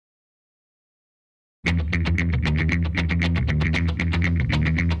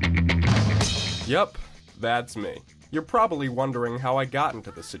Yep, that's me. You're probably wondering how I got into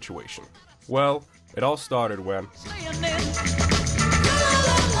this situation. Well, it all started when...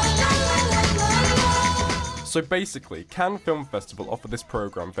 So basically, Cannes Film Festival offer this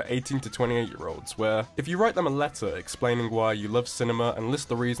program for 18 to 28-year-olds where, if you write them a letter explaining why you love cinema and list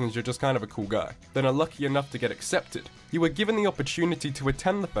the reasons you're just kind of a cool guy, then are lucky enough to get accepted, you are given the opportunity to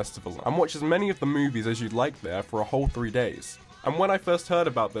attend the festival and watch as many of the movies as you'd like there for a whole 3 days. And when I first heard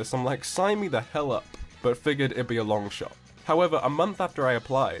about this, I'm like, sign me the hell up, but figured it'd be a long shot. However, a month after I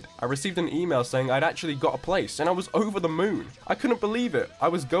applied, I received an email saying I'd actually got a place, and I was over the moon. I couldn't believe it. I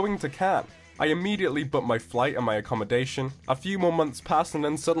was going to Cannes. I immediately booked my flight and my accommodation. A few more months passed, and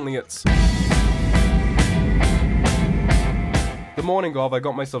then suddenly it's... The morning of, I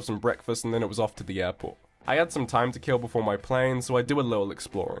got myself some breakfast, and then it was off to the airport. I had some time to kill before my plane, so I do a little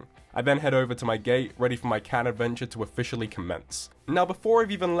exploring. I then head over to my gate, ready for my Cannes adventure to officially commence. Now, before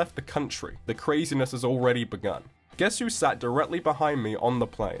I've even left the country, the craziness has already begun. Guess who sat directly behind me on the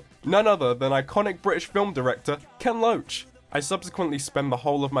plane? None other than iconic British film director, Ken Loach. I subsequently spend the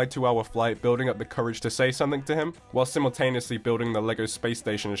whole of my 2-hour flight building up the courage to say something to him, while simultaneously building the LEGO space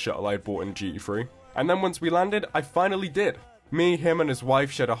station shuttle I bought in duty-free. And then once we landed, I finally did. Me, him, and his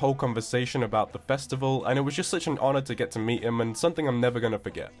wife shared a whole conversation about the festival, and it was just such an honor to get to meet him and something I'm never gonna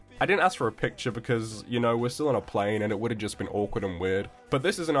forget. I didn't ask for a picture because, you know, we're still on a plane and it would have just been awkward and weird, but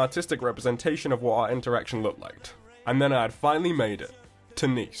this is an artistic representation of what our interaction looked like. And then I had finally made it to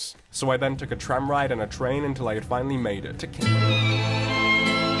Nice. So I then took a tram ride and a train until I had finally made it to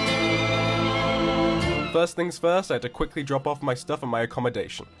First things first, I had to quickly drop off my stuff at my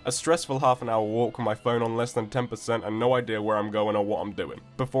accommodation. A stressful half-an-hour walk with my phone on less than 10% and no idea where I'm going or what I'm doing.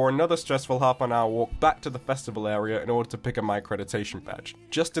 Before another stressful half-an-hour walk back to the festival area in order to pick up my accreditation badge.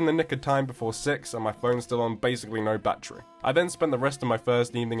 Just in the nick of time before 6 and my phone's still on basically no battery. I then spent the rest of my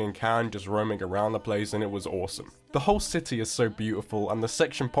first evening in Cannes just roaming around the place and it was awesome. The whole city is so beautiful and the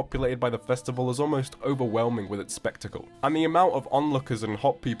section populated by the festival is almost overwhelming with its spectacle. And the amount of onlookers and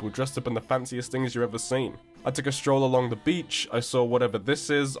hot people dressed up in the fanciest things you've ever seen. I took a stroll along the beach, I saw whatever this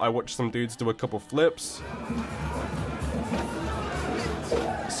is, I watched some dudes do a couple flips.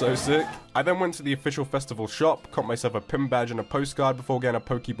 So sick. I then went to the official festival shop, got myself a pin badge and a postcard before getting a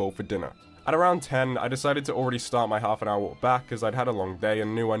poke bowl for dinner. At around 10, I decided to already start my half-an-hour walk back as I'd had a long day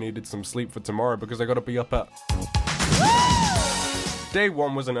and knew I needed some sleep for tomorrow because I gotta be up at... Day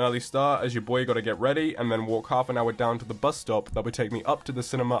 1 was an early start as your boy gotta get ready and then walk half an hour down to the bus stop that would take me up to the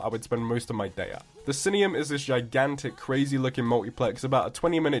cinema I would spend most of my day at. The Cineum is this gigantic, crazy looking multiplex about a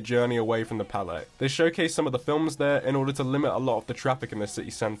 20-minute journey away from the Palais. They showcase some of the films there in order to limit a lot of the traffic in the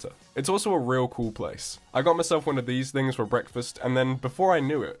city centre. It's also a real cool place. I got myself one of these things for breakfast and then, before I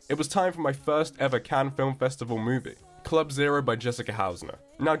knew it, it was time for my first ever Cannes Film Festival movie. Club Zero by Jessica Hausner.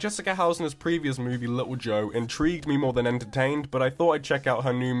 Now, Jessica Hausner's previous movie Little Joe intrigued me more than entertained, but I thought I'd check out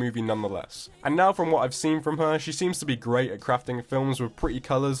her new movie nonetheless. And now from what I've seen from her, she seems to be great at crafting films with pretty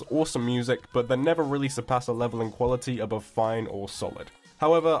colours, awesome music, but that never really surpass a level in quality above fine or solid.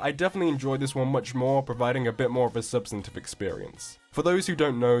 However, I definitely enjoyed this one much more, providing a bit more of a substantive experience. For those who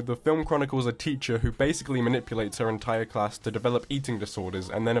don't know, the film chronicles a teacher who basically manipulates her entire class to develop eating disorders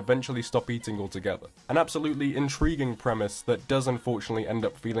and then eventually stop eating altogether. An absolutely intriguing premise that does unfortunately end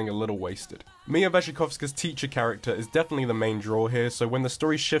up feeling a little wasted. Mia Wasikowska's teacher character is definitely the main draw here, so when the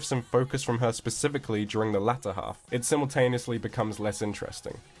story shifts in focus from her specifically during the latter half, it simultaneously becomes less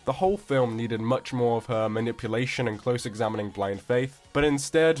interesting. The whole film needed much more of her manipulation and close examining blind faith, but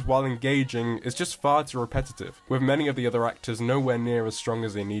instead, while engaging, is just far too repetitive, with many of the other actors nowhere near as strong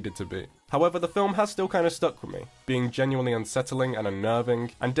as they needed to be. However, the film has still kind of stuck with me, being genuinely unsettling and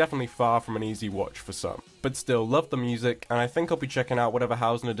unnerving, and definitely far from an easy watch for some. But still, love the music, and I think I'll be checking out whatever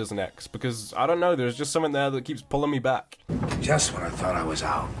Hausner does next, because, I don't know, there's just something there that keeps pulling me back. Just when I thought I was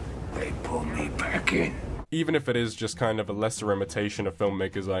out, they pulled me back in. Even if it is just kind of a lesser imitation of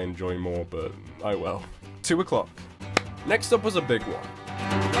filmmakers I enjoy more, but oh well. 2 o'clock. Next up was a big one.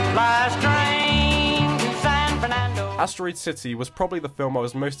 Last train to San Fernando. Asteroid City was probably the film I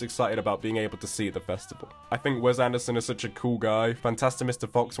was most excited about being able to see at the festival. I think Wes Anderson is such a cool guy, Fantastic Mr.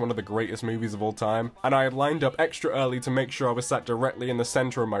 Fox one of the greatest movies of all time, and I had lined up extra early to make sure I was sat directly in the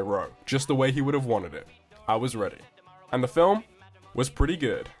center of my row, just the way he would have wanted it. I was ready. And the film was pretty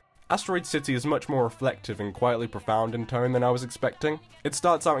good. Asteroid City is much more reflective and quietly profound in tone than I was expecting. It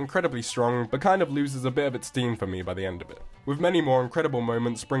starts out incredibly strong, but kind of loses a bit of its steam for me by the end of it, with many more incredible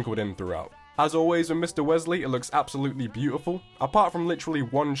moments sprinkled in throughout. As always with Mr. Wesley, it looks absolutely beautiful, apart from literally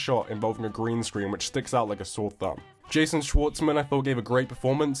one shot involving a green screen which sticks out like a sore thumb. Jason Schwartzman I thought gave a great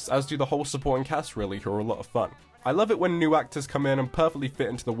performance, as do the whole supporting cast really, who are a lot of fun. I love it when new actors come in and perfectly fit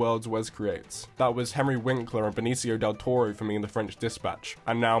into the worlds Wes creates. That was Henry Winkler and Benicio del Toro for me in The French Dispatch,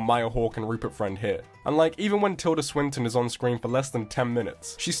 and now Maya Hawke and Rupert Friend here. And like, even when Tilda Swinton is on screen for less than 10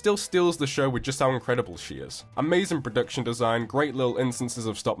 minutes, she still steals the show with just how incredible she is. Amazing production design, great little instances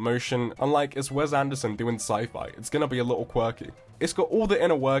of stop motion, and like, it's Wes Anderson doing sci-fi, it's gonna be a little quirky. It's got all the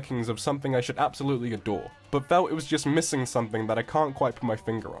inner workings of something I should absolutely adore, but felt it was just missing something that I can't quite put my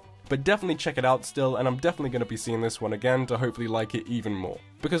finger on. But definitely check it out still, and I'm definitely going to be seeing this one again to hopefully like it even more.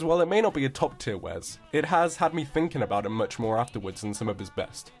 Because while it may not be a top tier Wes, it has had me thinking about it much more afterwards than some of his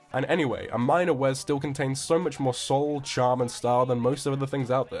best. And anyway, a minor Wes still contains so much more soul, charm and style than most of the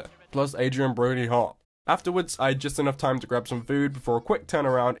things out there. Plus Adrian Brody hot. Afterwards, I had just enough time to grab some food before a quick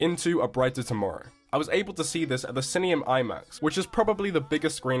turnaround into A Brighter Tomorrow. I was able to see this at the Cineum IMAX, which is probably the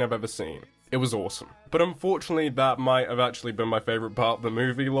biggest screen I've ever seen. It was awesome. But unfortunately, that might have actually been my favourite part of the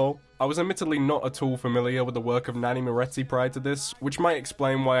movie, lol. I was admittedly not at all familiar with the work of Nanni Moretti prior to this, which might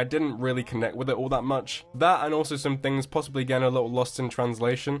explain why I didn't really connect with it all that much. That and also some things possibly getting a little lost in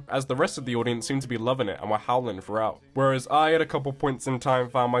translation, as the rest of the audience seemed to be loving it and were howling throughout. Whereas I, at a couple points in time,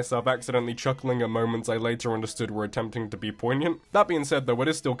 found myself accidentally chuckling at moments I later understood were attempting to be poignant. That being said though, it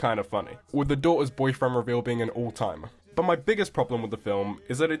is still kind of funny, with the daughter's boyfriend reveal being an all-timer. But my biggest problem with the film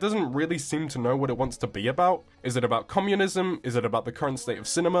is that it doesn't really seem to know what it wants to be about. Is it about communism? Is it about the current state of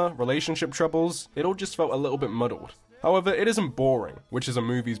cinema? Relationship troubles? It all just felt a little bit muddled. However, it isn't boring, which is a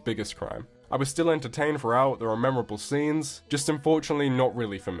movie's biggest crime. I was still entertained throughout, there are memorable scenes, just unfortunately not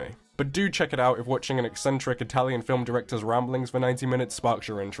really for me. But do check it out if watching an eccentric Italian film director's ramblings for 90 minutes sparks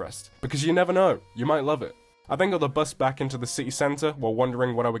your interest. Because you never know, you might love it. I then got the bus back into the city centre while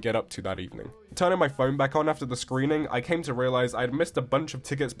wondering what I would get up to that evening. Turning my phone back on after the screening, I came to realise I had missed a bunch of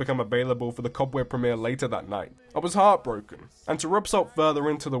tickets become available for the Cobweb Premiere later that night. I was heartbroken, and to rub salt further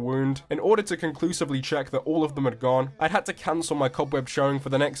into the wound, in order to conclusively check that all of them had gone, I'd had to cancel my Cobweb showing for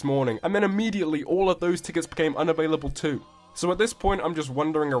the next morning, and then immediately all of those tickets became unavailable too. So at this point I'm just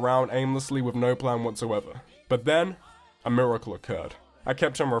wandering around aimlessly with no plan whatsoever. But then, a miracle occurred. I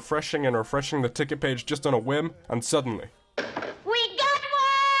kept on refreshing and refreshing the ticket page just on a whim, and suddenly... We got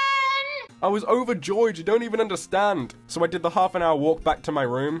one! I was overjoyed, you don't even understand. So I did the half-an-hour walk back to my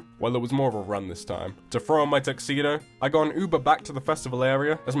room, well it was more of a run this time, to throw on my tuxedo. I got an Uber back to the festival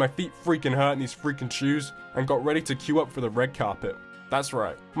area, as my feet freaking hurt in these freaking shoes, and got ready to queue up for the red carpet. That's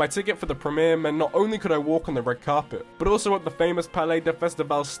right, my ticket for the premiere meant not only could I walk on the red carpet, but also up the famous Palais de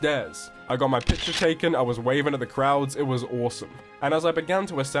Festival stairs. I got my picture taken, I was waving at the crowds, it was awesome. And as I began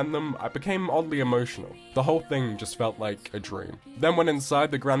to ascend them, I became oddly emotional. The whole thing just felt like a dream. Then went inside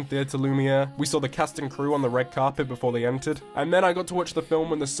the Grand Theatre Lumiere, we saw the cast and crew on the red carpet before they entered, and then I got to watch the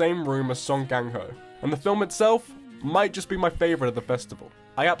film in the same room as Song Kang-ho. And the film itself might just be my favourite of the festival.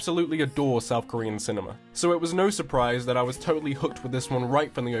 I absolutely adore South Korean cinema, so it was no surprise that I was totally hooked with this one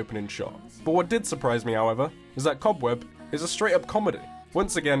right from the opening shot. But what did surprise me, however, is that Cobweb is a straight-up comedy.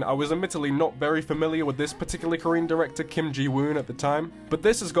 Once again, I was admittedly not very familiar with this particular Korean director Kim Ji-woon at the time, but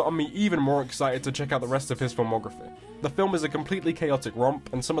this has gotten me even more excited to check out the rest of his filmography. The film is a completely chaotic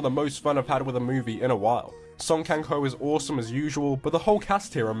romp, and some of the most fun I've had with a movie in a while. Song Kang-ho is awesome as usual, but the whole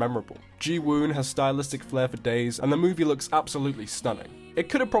cast here are memorable. Ji-woon has stylistic flair for days, and the movie looks absolutely stunning. It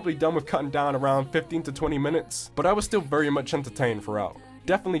could have probably done with cutting down around 15 to 20 minutes, but I was still very much entertained throughout.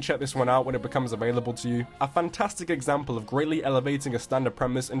 Definitely check this one out when it becomes available to you. A fantastic example of greatly elevating a standard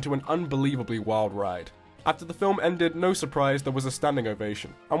premise into an unbelievably wild ride. After the film ended, no surprise, there was a standing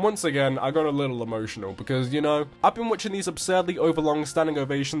ovation. And once again, I got a little emotional because, you know, I've been watching these absurdly overlong standing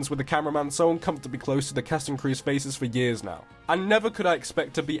ovations with the cameraman so uncomfortably close to the cast and crew's faces for years now. And never could I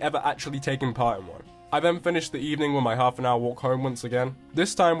expect to be ever actually taking part in one. I then finished the evening with my half-an-hour walk home once again,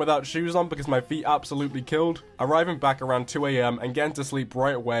 this time without shoes on because my feet absolutely killed, arriving back around 2 AM and getting to sleep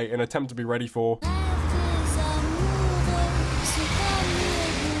right away in an attempt to be ready for...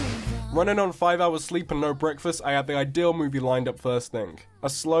 Running on 5 hours sleep and no breakfast, I had the ideal movie lined up first thing. A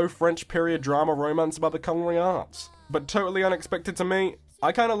slow French period drama romance about the culinary arts. But totally unexpected to me,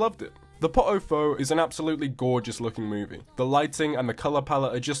 I kinda loved it. The Pot-au-Feu is an absolutely gorgeous looking movie. The lighting and the colour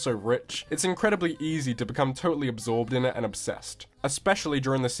palette are just so rich, it's incredibly easy to become totally absorbed in it and obsessed. Especially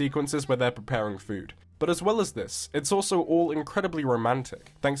during the sequences where they're preparing food. But as well as this, it's also all incredibly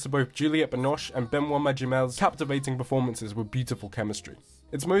romantic, thanks to both Juliette Binoche and Benoît Majimel's captivating performances with beautiful chemistry.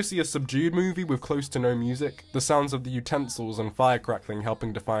 It's mostly a subdued movie with close to no music, the sounds of the utensils and fire crackling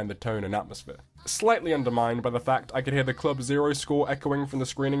helping define the tone and atmosphere. Slightly undermined by the fact I could hear the Club Zero score echoing from the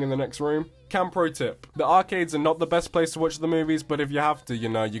screening in the next room. Pro tip, the arcades are not the best place to watch the movies, but if you have to, you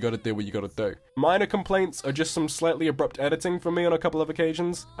know, you gotta do what you gotta do. Minor complaints are just some slightly abrupt editing for me on a couple of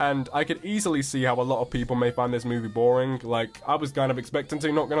occasions, and I could easily see how a lot of people may find this movie boring, like, I was kind of expecting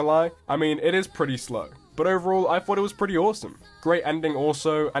to, not gonna lie. I mean, it is pretty slow. But overall, I thought it was pretty awesome. Great ending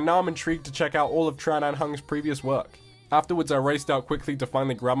also, and now I'm intrigued to check out all of Tran Anh Hung's previous work. Afterwards, I raced out quickly to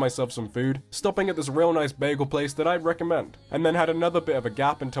finally grab myself some food, stopping at this real nice bagel place that I'd recommend, and then had another bit of a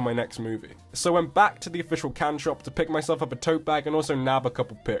gap until my next movie. So went back to the official can shop to pick myself up a tote bag and also nab a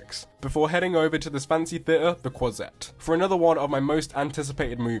couple pics, before heading over to this fancy theatre, the Croisette, for another one of my most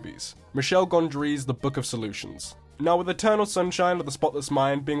anticipated movies, Michel Gondry's The Book of Solutions. Now, with Eternal Sunshine of the Spotless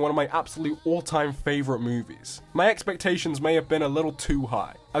Mind being one of my absolute all-time favourite movies, my expectations may have been a little too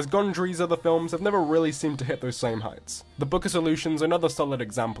high, as Gondry's other films have never really seemed to hit those same heights. The Book of Solutions another solid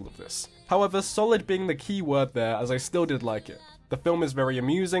example of this. However, solid being the key word there, as I still did like it. The film is very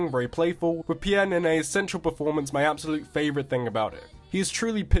amusing, very playful, with Pierre Niney's central performance my absolute favourite thing about it. He is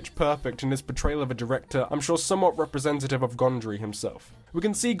truly pitch perfect in his portrayal of a director I'm sure somewhat representative of Gondry himself. We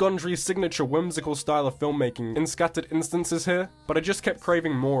can see Gondry's signature whimsical style of filmmaking in scattered instances here, but I just kept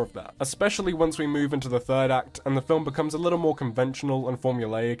craving more of that, especially once we move into the third act and the film becomes a little more conventional and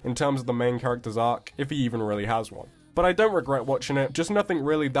formulaic in terms of the main character's arc, if he even really has one. But I don't regret watching it, just nothing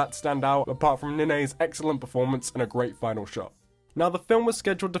really that stand out apart from Niney's excellent performance and a great final shot. Now, the film was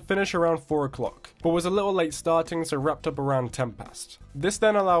scheduled to finish around 4 o'clock, but was a little late starting, so wrapped up around 10 past. This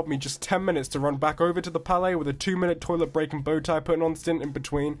then allowed me just 10 minutes to run back over to the Palais with a 2-minute toilet break and bow tie putting on stint in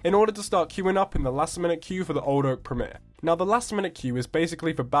between, in order to start queuing up in the last minute queue for the Old Oak premiere. Now, the last minute queue is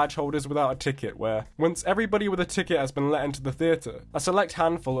basically for badge holders without a ticket, where, once everybody with a ticket has been let into the theatre, a select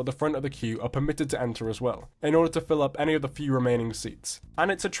handful at the front of the queue are permitted to enter as well, in order to fill up any of the few remaining seats.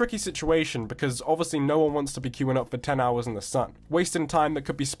 And it's a tricky situation because obviously no one wants to be queuing up for 10 hours in the sun, wasting time that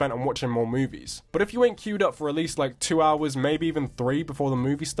could be spent on watching more movies. But if you ain't queued up for at least like 2 hours, maybe even 3 before the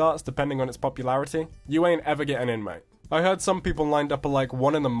movie starts, depending on its popularity, you ain't ever getting in, mate. I heard some people lined up at like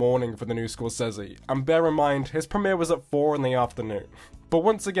 1 in the morning for the new Scorsese, and bear in mind, his premiere was at 4 in the afternoon. But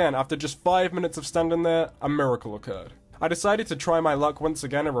once again, after just 5 minutes of standing there, a miracle occurred. I decided to try my luck once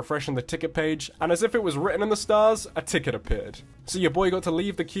again and refreshing the ticket page, and as if it was written in the stars, a ticket appeared. So your boy got to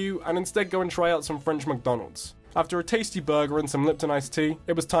leave the queue and instead go and try out some French McDonald's. After a tasty burger and some Lipton iced tea,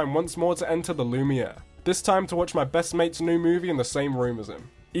 it was time once more to enter the Lumiere. This time to watch my best mate's new movie in the same room as him.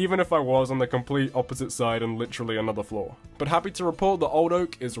 Even if I was on the complete opposite side and literally another floor. But happy to report that Old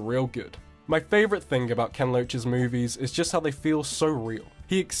Oak is real good. My favourite thing about Ken Loach's movies is just how they feel so real.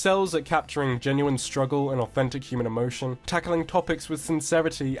 He excels at capturing genuine struggle and authentic human emotion, tackling topics with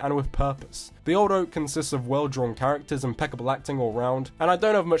sincerity and with purpose. The Old Oak consists of well-drawn characters, impeccable acting all round, and I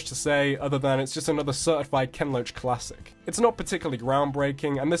don't have much to say other than it's just another certified Ken Loach classic. It's not particularly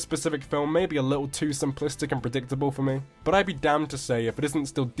groundbreaking, and this specific film may be a little too simplistic and predictable for me, but I'd be damned to say if it isn't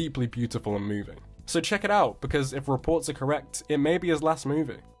still deeply beautiful and moving. So check it out, because if reports are correct, it may be his last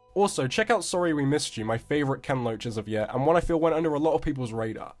movie. Also, check out Sorry We Missed You, my favourite Ken Loach as of yet, and one I feel went under a lot of people's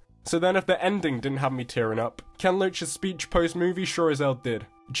radar. So then if the ending didn't have me tearing up, Ken Loach's speech post-movie sure as hell did.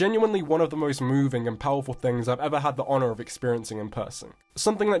 Genuinely one of the most moving and powerful things I've ever had the honour of experiencing in person.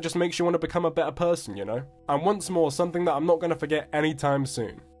 Something that just makes you want to become a better person, you know? And once more, something that I'm not going to forget anytime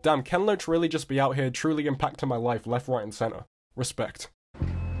soon. Damn, Ken Loach really just be out here truly impacting my life left, right and centre. Respect.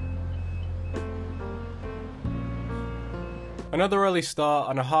 Another early start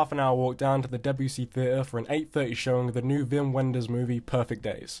and a half an hour walk down to the Debussy Theatre for an 8:30 showing of the new Wim Wenders movie Perfect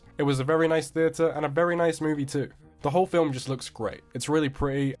Days. It was a very nice theatre and a very nice movie too. The whole film just looks great, it's really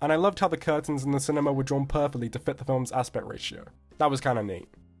pretty, and I loved how the curtains in the cinema were drawn perfectly to fit the film's aspect ratio. That was kinda neat.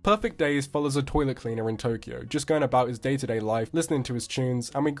 Perfect Days follows a toilet cleaner in Tokyo, just going about his day-to-day life, listening to his tunes,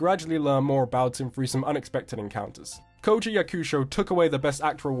 and we gradually learn more about him through some unexpected encounters. Koji Yakusho took away the Best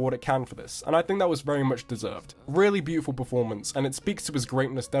Actor award at Cannes for this, and I think that was very much deserved. Really beautiful performance, and it speaks to his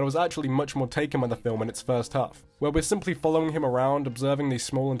greatness that I was actually much more taken by the film in its first half, where we're simply following him around, observing these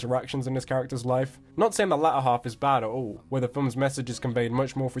small interactions in his character's life. Not saying the latter half is bad at all, where the film's message is conveyed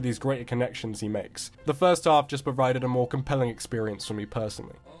much more through these greater connections he makes. The first half just provided a more compelling experience for me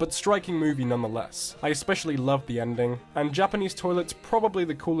personally. But striking movie nonetheless. I especially loved the ending, and Japanese toilets probably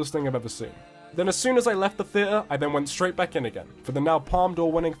the coolest thing I've ever seen. Then as soon as I left the theatre, I then went straight back in again, for the now Palme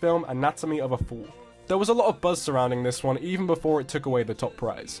d'Or winning film Anatomy of a Fall. There was a lot of buzz surrounding this one even before it took away the top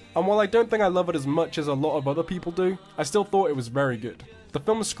prize, and while I don't think I love it as much as a lot of other people do, I still thought it was very good. The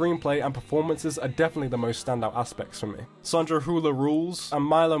film's screenplay and performances are definitely the most standout aspects for me. Sandra Hüller rules, and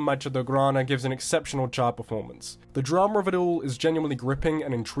Milo Machadograna gives an exceptional child performance. The drama of it all is genuinely gripping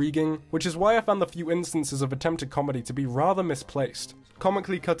and intriguing, which is why I found the few instances of attempted comedy to be rather misplaced.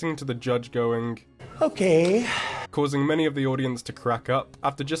 Comically cutting to the judge going, "Okay," causing many of the audience to crack up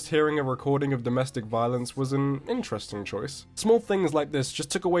after just hearing a recording of domestic violence was an interesting choice. Small things like this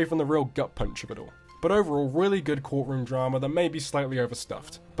just took away from the real gut punch of it all. But overall, really good courtroom drama that may be slightly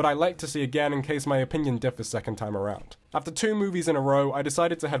overstuffed, but I like to see again in case my opinion differs second time around. After 2 movies in a row, I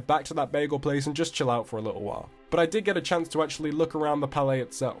decided to head back to that bagel place and just chill out for a little while. But I did get a chance to actually look around the Palais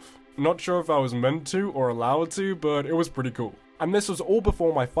itself. Not sure if I was meant to or allowed to, but it was pretty cool. And this was all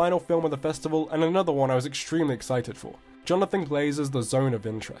before my final film of the festival and another one I was extremely excited for, Jonathan Glazer's The Zone of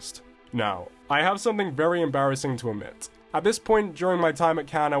Interest. Now, I have something very embarrassing to admit. At this point during my time at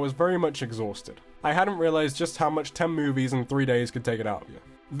Cannes, I was very much exhausted. I hadn't realized just how much 10 movies in 3 days could take it out of you.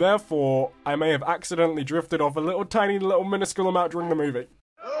 Therefore, I may have accidentally drifted off a little tiny little minuscule amount during the movie.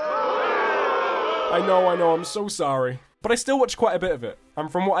 I know, I'm so sorry. But I still watched quite a bit of it,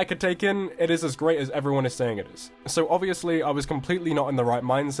 and from what I could take in, it is as great as everyone is saying it is. So obviously, I was completely not in the right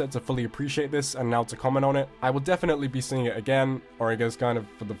mindset to fully appreciate this, and now to comment on it. I will definitely be seeing it again, or I guess kind of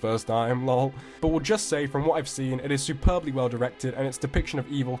for the first time, lol. But we'll just say, from what I've seen, it is superbly well directed, and its depiction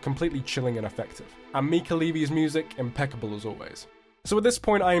of evil completely chilling and effective. And Mika Levy's music, impeccable as always. So at this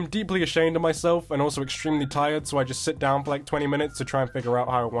point, I am deeply ashamed of myself and also extremely tired, so I just sit down for like 20 minutes to try and figure out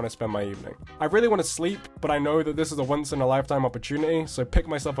how I want to spend my evening. I really want to sleep, but I know that this is a once-in-a-lifetime opportunity, so pick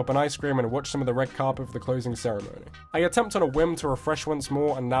myself up an ice cream and watch some of the red carpet for the closing ceremony. I attempt on a whim to refresh once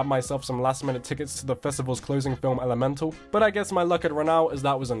more and nab myself some last-minute tickets to the festival's closing film Elemental, but I guess my luck had run out as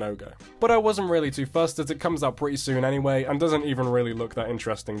that was a no-go. But I wasn't really too fussed as it comes out pretty soon anyway and doesn't even really look that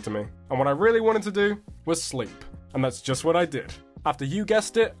interesting to me. And what I really wanted to do was sleep, and that's just what I did. After you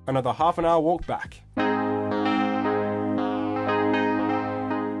guessed it, another half an hour walk back.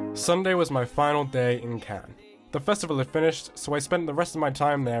 Sunday was my final day in Cannes. The festival had finished, so I spent the rest of my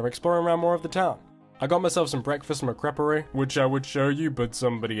time there exploring around more of the town. I got myself some breakfast from a creperie, which I would show you, but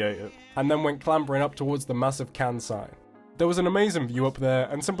somebody ate it, and then went clambering up towards the massive Cannes sign. There was an amazing view up there,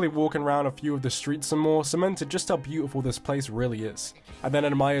 and simply walking around a few of the streets some more cemented just how beautiful this place really is. I then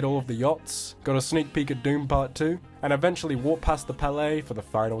admired all of the yachts, got a sneak peek at Doom Part 2, and eventually walked past the Palais for the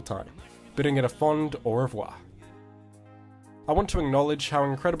final time, bidding it a fond au revoir. I want to acknowledge how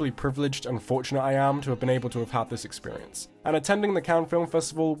incredibly privileged and fortunate I am to have been able to have had this experience, and attending the Cannes Film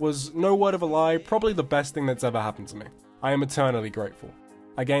Festival was, no word of a lie, probably the best thing that's ever happened to me. I am eternally grateful.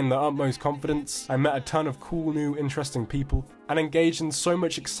 I gained the utmost confidence, I met a ton of cool, new, interesting people, and engaged in so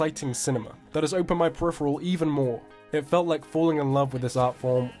much exciting cinema that has opened my peripheral even more. It felt like falling in love with this art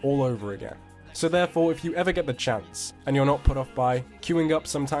form all over again. So therefore, if you ever get the chance, and you're not put off by queuing up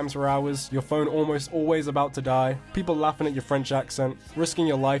sometimes for hours, your phone almost always about to die, people laughing at your French accent, risking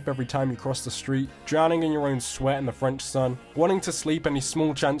your life every time you cross the street, drowning in your own sweat in the French sun, wanting to sleep any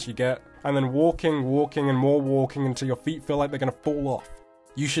small chance you get, and then walking, and more walking until your feet feel like they're gonna fall off.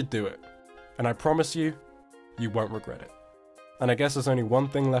 You should do it, and I promise you, you won't regret it. And I guess there's only one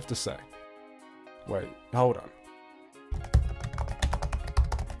thing left to say. Wait, hold on.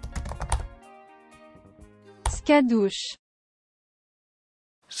 Skadouche.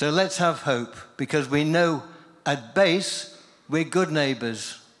 So let's have hope, because we know at base we're good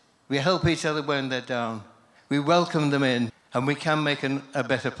neighbours. We help each other when they're down. We welcome them in, and we can make a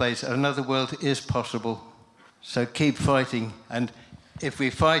better place. Another world is possible. So keep fighting, and if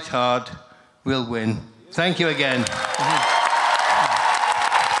we fight hard, we'll win. Thank you again.